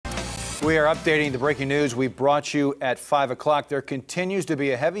We are updating the breaking news we brought you at 5 o'clock. There continues to be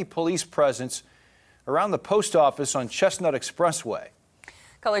a heavy police presence around the post office on Chestnut Expressway.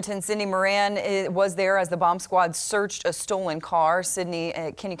 Color 10 Sydney Moran was there as the bomb squad searched a stolen car. Sydney,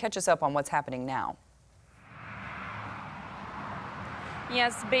 can you catch us up on what's happening now?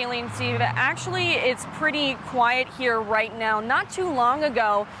 Yes, Bailey and Steve, actually it's pretty quiet here right now. Not too long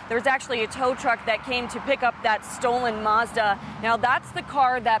ago, there was actually a tow truck that came to pick up that stolen Mazda. Now that's the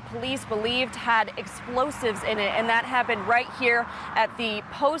car that police believed had explosives in it, and that happened right here at the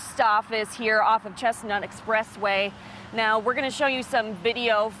post office here off of Chestnut Expressway. Now, we're going to show you some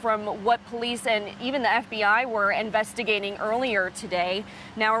video from what police and even the FBI were investigating earlier today.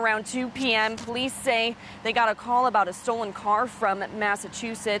 Now, around 2 p.m., police say they got a call about a stolen car from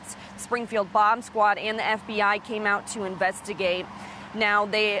Massachusetts. Springfield Bomb Squad and the FBI came out to investigate. Now,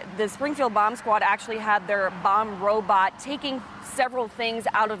 the Springfield Bomb Squad actually had their bomb robot taking several things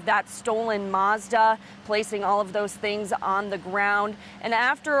out of that stolen Mazda, placing all of those things on the ground. And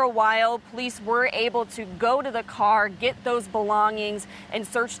after a while, police were able to go to the car, get those belongings, and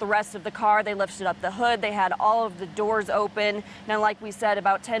search the rest of the car. They lifted up the hood. They had all of the doors open. Now, like we said,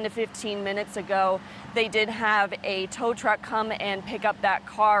 about 10 to 15 minutes ago, they did have a tow truck come and pick up that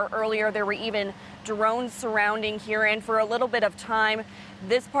car. Earlier, there were even drones surrounding here, and for a little bit of time,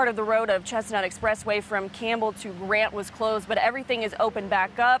 this part of the road of Chestnut Expressway from Campbell to Grant was closed, but everything is open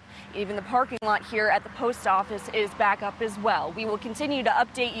back up. Even the parking lot here at the post office is back up as well. We will continue to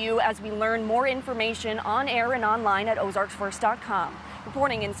update you as we learn more information on air and online at ozarksfirst.com.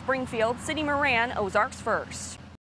 Reporting in Springfield, Sydney Moran, Ozarks First.